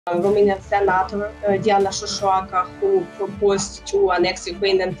Romanian senator Diana Șoșoacă, who proposed to annex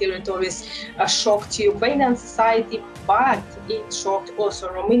Ukrainian territories, shocked Ukrainian society, but it shocked also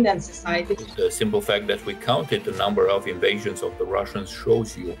Romanian society. The simple fact that we counted the number of invasions of the Russians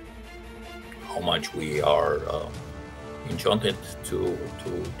shows you how much we are enchanted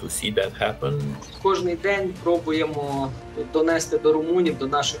to see that happen. Кожний день пробуємо донести до румунів, до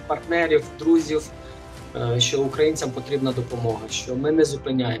наших партнерів, друзів, що українцям потрібна допомога, що ми не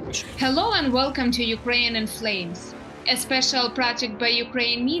зупиняємося. Hello and welcome to Ukraine in Flames, a special project by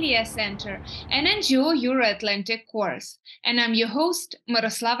Ukraine Media Center and NGO Euro-Atlantic Course. And I'm your host,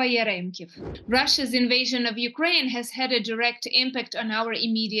 Myroslava Yaremkiv. Russia's invasion of Ukraine has had a direct impact on our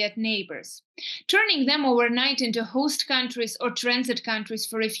immediate neighbors, turning them overnight into host countries or transit countries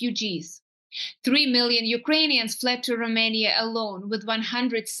for refugees. 3 million Ukrainians fled to Romania alone, with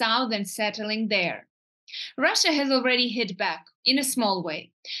 100,000 settling there. Russia has already hit back, in a small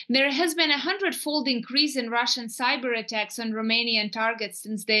way. There has been a 100-fold increase in Russian cyber attacks on Romanian targets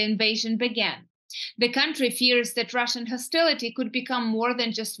since the invasion began. The country fears that Russian hostility could become more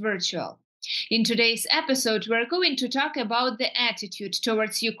than just virtual. In today's episode, we're going to talk about the attitude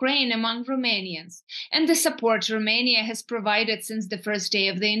towards Ukraine among Romanians and the support Romania has provided since the first day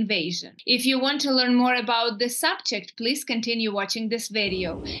of the invasion. If you want to learn more about this subject, please continue watching this video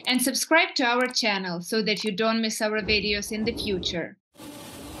and subscribe to our channel so that you don't miss our videos in the future.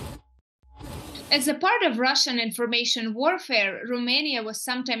 As a part of Russian information warfare, Romania was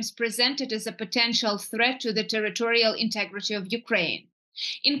sometimes presented as a potential threat to the territorial integrity of Ukraine,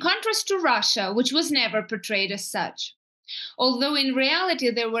 in contrast to Russia, which was never portrayed as such. Although in reality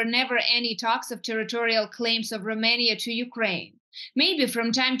there were never any talks of territorial claims of Romania to Ukraine, maybe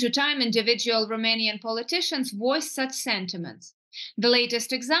from time to time individual Romanian politicians voiced such sentiments. The latest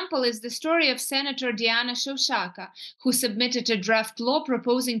example is the story of Senator Diana Șoșoacă, who submitted a draft law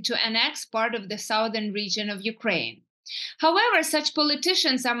proposing to annex part of the southern region of Ukraine. However, such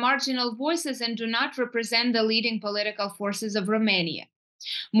politicians are marginal voices and do not represent the leading political forces of Romania.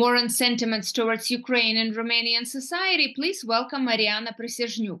 More on sentiments towards Ukraine and Romanian society, please welcome Marianna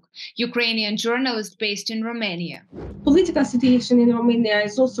Prysiazhniuk, Ukrainian journalist based in Romania. Political situation in Romania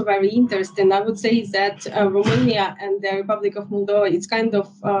is also very interesting. I would say that Romania and the Republic of Moldova, it's kind of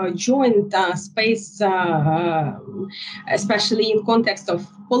joint space, especially in context of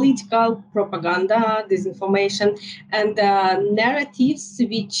political propaganda, disinformation, and narratives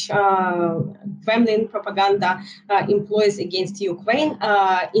which Kremlin propaganda employs against Ukraine.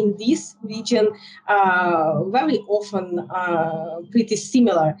 In this region, very often pretty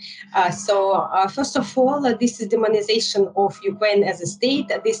similar. So first of all, this is demonization of Ukraine as a state.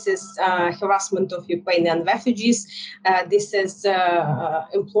 This is harassment of Ukrainian refugees. This is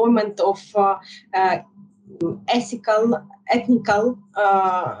employment of ethnical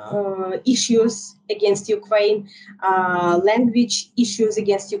issues against Ukraine, language issues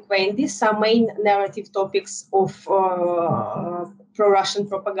against Ukraine. These are main narrative topics of pro-Russian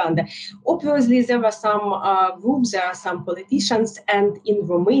propaganda. Obviously, there are some groups, there are some politicians, and in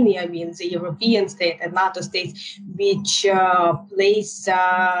Romania, means the European state and NATO states, which place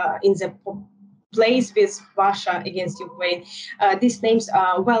in the place with Russia against Ukraine. These names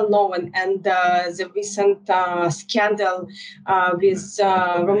are well known, and the recent scandal with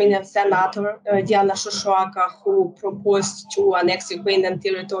Romanian senator Diana Șoșoacă, who proposed to annex Ukrainian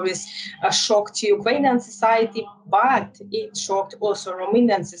territories, shocked Ukrainian society, but it shocked also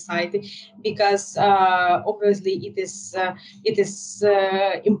Romanian society, because obviously it is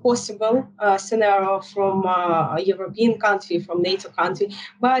impossible scenario from a European country, from NATO country.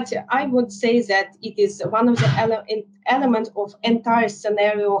 But I would say that it is one of the elements of entire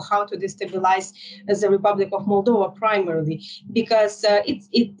scenario how to destabilize the Republic of Moldova primarily, because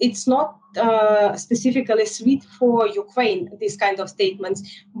it's not specifically sweet for Ukraine, these kind of statements.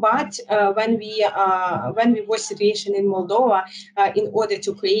 But when we watch situation in Moldova, in order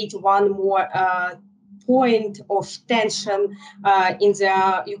to create one more point of tension in the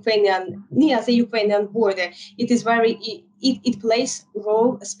near the Ukrainian border, it is very. It plays a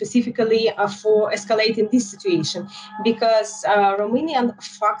role specifically for escalating this situation, because Romanian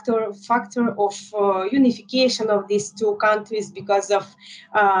factor of unification of these two countries because of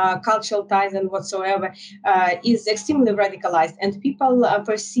cultural ties and whatsoever is extremely radicalized, and people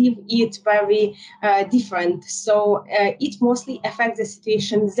perceive it very different. So it mostly affects the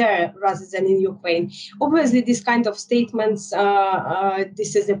situation there rather than in Ukraine. Obviously, this kind of statements,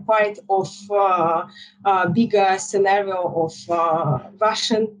 this is a part of bigger scenario of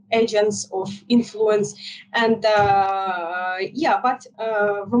Russian agents of influence. And but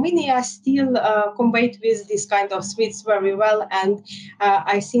Romania still combat with this kind of threats very well. And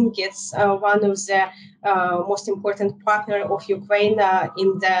I think it's one of the most important partner of Ukraine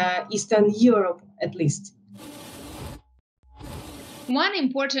in the Eastern Europe, at least. One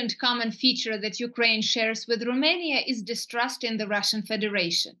important common feature that Ukraine shares with Romania is distrust in the Russian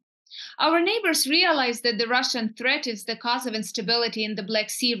Federation. Our neighbors realize that the Russian threat is the cause of instability in the Black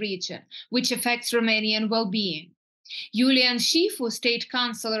Sea region, which affects Romanian well-being. Iulian Chifu, State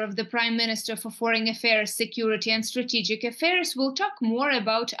Counselor of the Prime Minister for Foreign Affairs, Security and Strategic Affairs, will talk more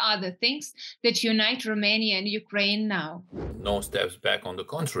about other things that unite Romania and Ukraine now. No steps back, on the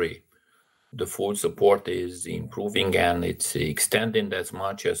contrary. The food support is improving and it's extending as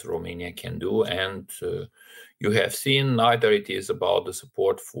much as Romania can do. And you have seen either it is about the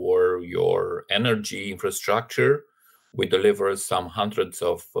support for your energy infrastructure. We deliver some hundreds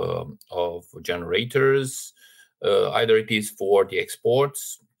of generators. Either it is for the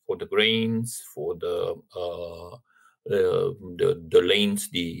exports, for the grains, for the lanes,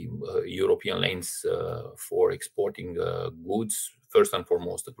 the European lanes for exporting goods, first and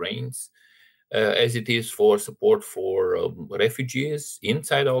foremost the grains. As it is for support for refugees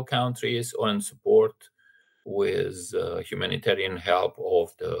inside our countries, or in support with humanitarian help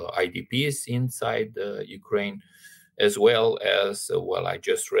of the IDPs inside Ukraine, as well as, I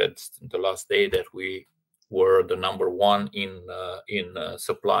just read the last day that we were the #1 in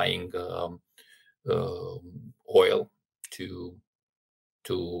supplying oil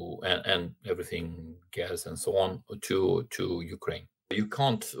and everything, gas and so on, to Ukraine. You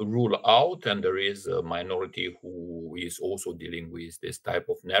can't rule out, and there is a minority who is also dealing with this type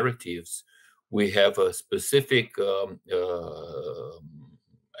of narratives. We have a specific,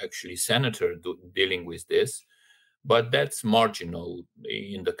 actually, senator dealing with this, but that's marginal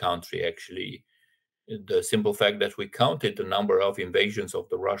in the country, actually. The simple fact that we counted the number of invasions of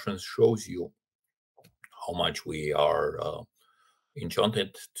the Russians shows you how much we are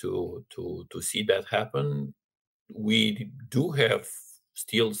enchanted to see that happen. We do have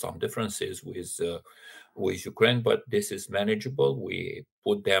still some differences with Ukraine, but this is manageable. We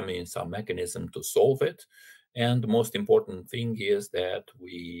put them in some mechanism to solve it. And the most important thing is that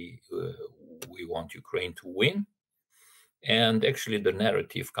we want Ukraine to win. And actually, the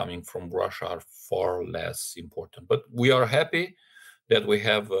narrative coming from Russia are far less important. But we are happy that we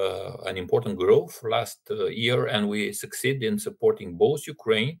have an important growth last year, and we succeed in supporting both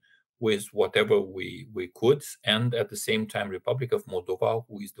Ukraine with whatever we could, and at the same time, Republic of Moldova,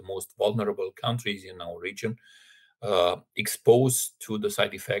 who is the most vulnerable countries in our region, exposed to the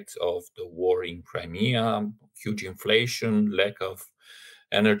side effects of the war in Crimea, huge inflation, lack of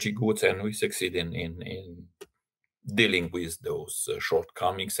energy goods, and we succeed in dealing with those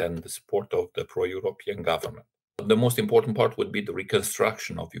shortcomings and the support of the pro-European government. The most important part would be the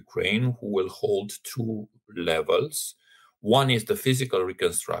reconstruction of Ukraine, who will hold two levels. One is the physical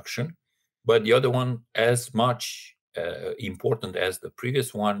reconstruction, but the other one, as much important as the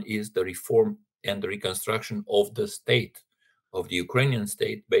previous one, is the reform and the reconstruction of the state, of the Ukrainian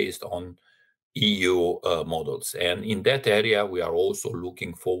state, based on EU models. And in that area, we are also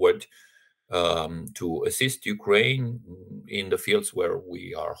looking forward to assist Ukraine in the fields where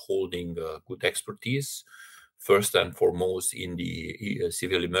we are holding good expertise, first and foremost in the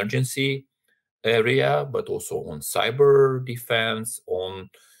civil emergency area, but also on cyber defense, on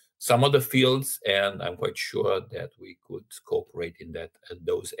some other fields, and I'm quite sure that we could cooperate in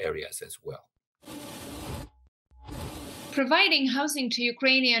those areas as well. Providing housing to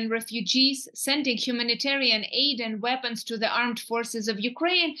Ukrainian refugees, sending humanitarian aid and weapons to the armed forces of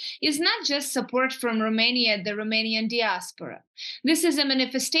Ukraine is not just support from Romania and the Romanian diaspora. This is a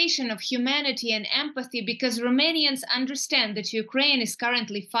manifestation of humanity and empathy because Romanians understand that Ukraine is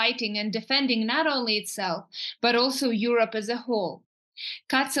currently fighting and defending not only itself, but also Europe as a whole.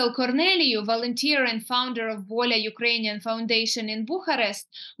 Katsel Korneliu, volunteer and founder of Volia Ukrainian Foundation in Bucharest,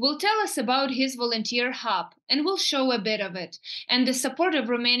 will tell us about his volunteer hub and will show a bit of it, and the support of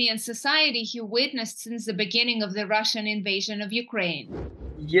Romanian society he witnessed since the beginning of the Russian invasion of Ukraine.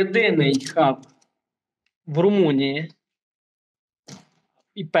 Єдиний хаб в Румунії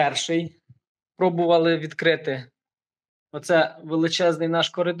і перший пробували відкрити. Оце величезний наш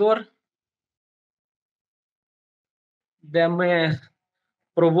коридор, де ми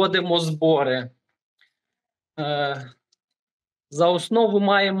проводимо збори. За основу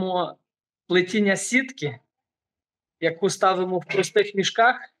маємо плетіння сітки, яку ставимо в простих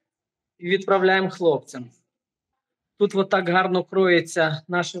мішках і відправляємо хлопцям. Тут отак гарно кроється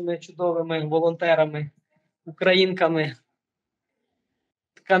нашими чудовими волонтерами, українками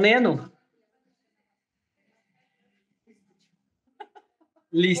тканину.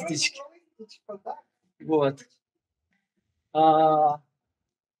 Листички. Вот.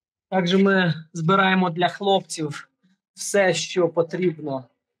 Також ми збираємо для хлопців все, що потрібно.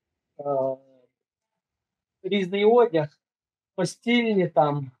 Різний одяг, постільні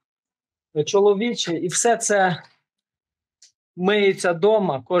там, чоловічі. І все це миється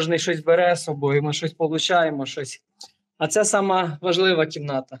вдома, кожен щось бере з собою, ми щось получаємо, щось. А це сама важлива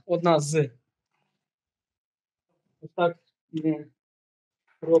кімната, одна з. Ось так ми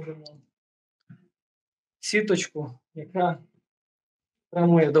робимо сіточку, яка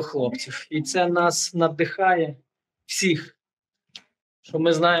прямує до хлопців. І це нас надихає всіх, що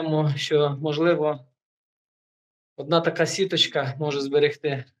ми знаємо, що, можливо, одна така сіточка може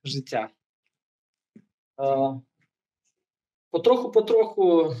зберегти життя.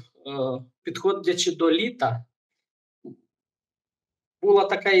 Потроху, підходячи до літа, була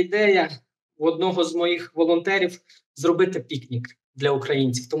така ідея у одного з моїх волонтерів зробити пікнік для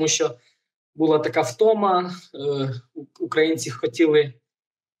українців, тому що була така втома, українці хотіли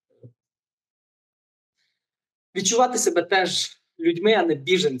відчувати себе теж людьми, а не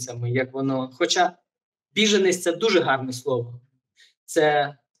біженцями, як воно. Хоча біженець – це дуже гарне слово.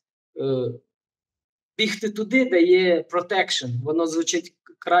 Це бігти туди, де є protection. Воно звучить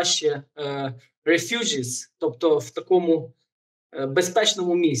краще refugees, тобто в такому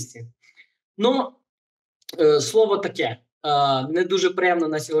безпечному місці. Ну, слово таке, не дуже приємно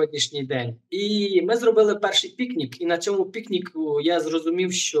на сьогоднішній день. І ми зробили перший пікнік, і на цьому пікніку я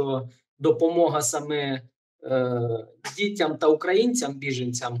зрозумів, що допомога саме дітям та українцям,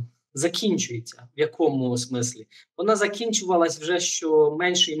 біженцям, закінчується. В якому смислі? Вона закінчувалась вже, що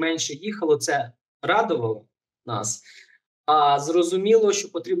менше і менше їхало, це радувало нас, а зрозуміло,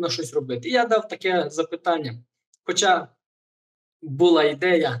 що потрібно щось робити. І я дав таке запитання, хоча була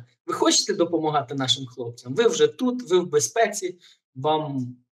ідея, ви хочете допомагати нашим хлопцям? Ви вже тут, ви в безпеці,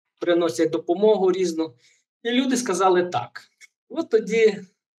 вам приносять допомогу різну. І люди сказали так. От тоді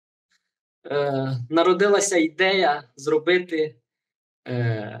народилася ідея зробити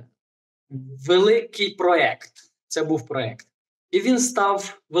великий проєкт. Це був проєкт. І він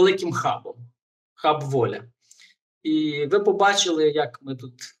став великим хабом. Хаб Воля. І ви побачили, як ми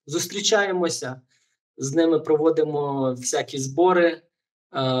тут зустрічаємося, з ними проводимо всякі збори,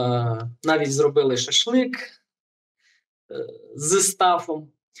 навіть зробили шашлик з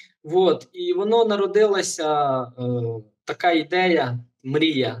стафом. Вот. І воно народилася така ідея,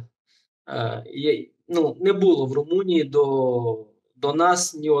 мрія. Не було в Румунії до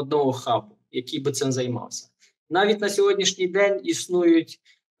нас ні одного хабу, який би цим займався. Навіть на сьогоднішній день існують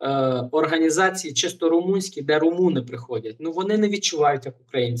організації чисто румунські, де румуни приходять. Ну, вони не відчувають, як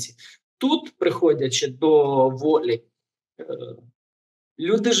українці. Тут, приходячи до Волі,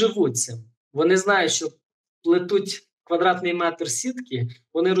 люди живуть цим. Вони знають, що плетуть квадратний метр сітки,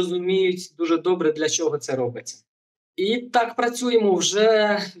 вони розуміють дуже добре, для чого це робиться. І так працюємо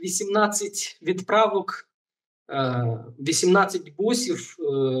вже 18 відправок, 18 бусів,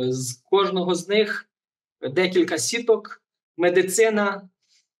 з кожного з них декілька сіток, медицина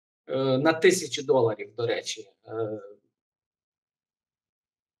на $1000, до речі.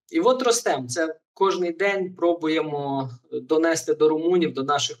 І от ростемо. Це кожен день пробуємо донести до румунів, до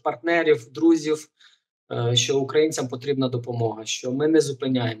наших партнерів, друзів, що українцям потрібна допомога, що ми не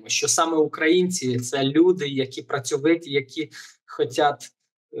зупиняємо, що саме українці – це люди, які працьовиті, які хочуть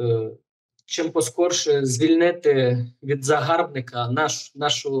чим поскорше звільнити від загарбника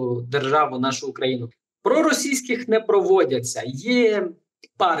нашу державу, нашу Україну. Проросійських не проводяться. Є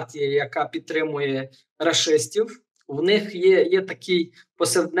партія, яка підтримує рашистів. В них є такий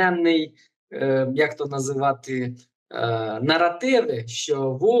повсякденний, як то називати, наративи,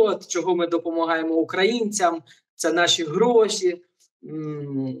 що от, чого ми допомагаємо українцям, це наші гроші.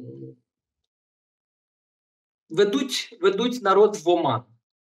 Ведуть народ в оман.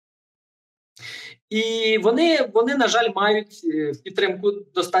 І вони, на жаль, мають підтримку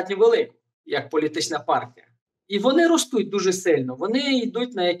достатньо велику, як політична партія. І вони ростуть дуже сильно. Вони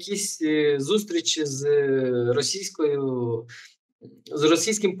йдуть на якісь зустрічі з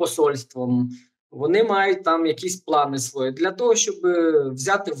російським посольством. Вони мають там якісь плани свої для того, щоб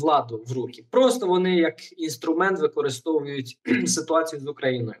взяти владу в руки. Просто вони як інструмент використовують ситуацію з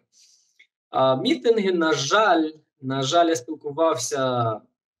Україною. Мітинги, на жаль, я спілкувався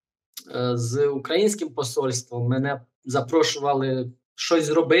з українським посольством. Мене запрошували щось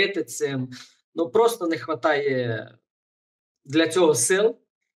зробити цим. Ну, просто не вистачає для цього сил,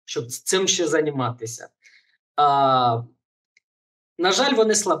 щоб цим ще займатися. На жаль,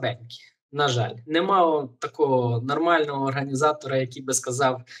 вони слабенькі. На жаль, нема такого нормального організатора, який би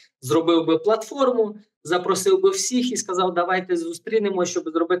сказав, зробив би платформу, запросив би всіх і сказав, давайте зустрінемо, щоб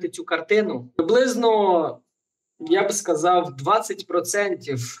зробити цю картину. Приблизно, я би сказав,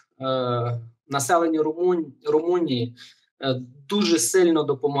 20% населення Румунії дуже сильно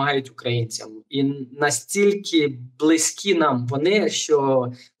допомагають українцям. І настільки близькі нам вони, що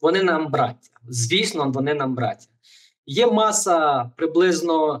вони нам браття. Звісно, вони нам браття. Є маса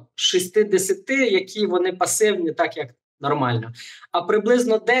приблизно 60, які вони пасивні, так як нормально. А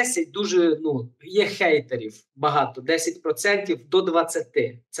приблизно 10 дуже, є хейтерів багато, 10% до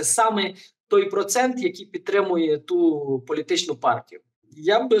 20%. Це саме той процент, який підтримує ту політичну партію.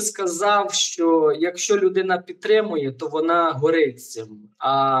 Я би сказав, що якщо людина підтримує, то вона горить цим.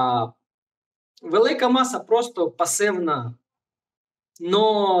 А велика маса просто пасивна.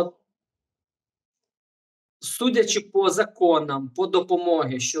 Но судячи по законам, по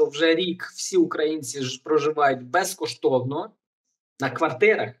допомоги, що вже рік всі українці ж проживають безкоштовно на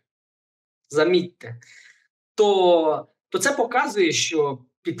квартирах, замітьте, то це показує, що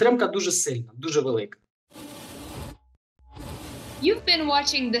підтримка дуже сильна, дуже велика. You've been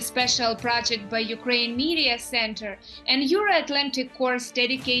watching the special project by Ukraine Media Center and Euro-Atlantic course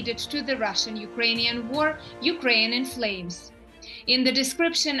dedicated to the Russian-Ukrainian war, Ukraine in Flames. In the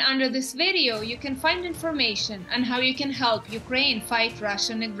description under this video, you can find information on how you can help Ukraine fight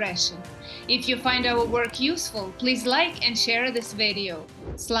Russian aggression. If you find our work useful, please like and share this video.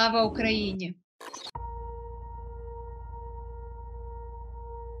 Slava Ukraini!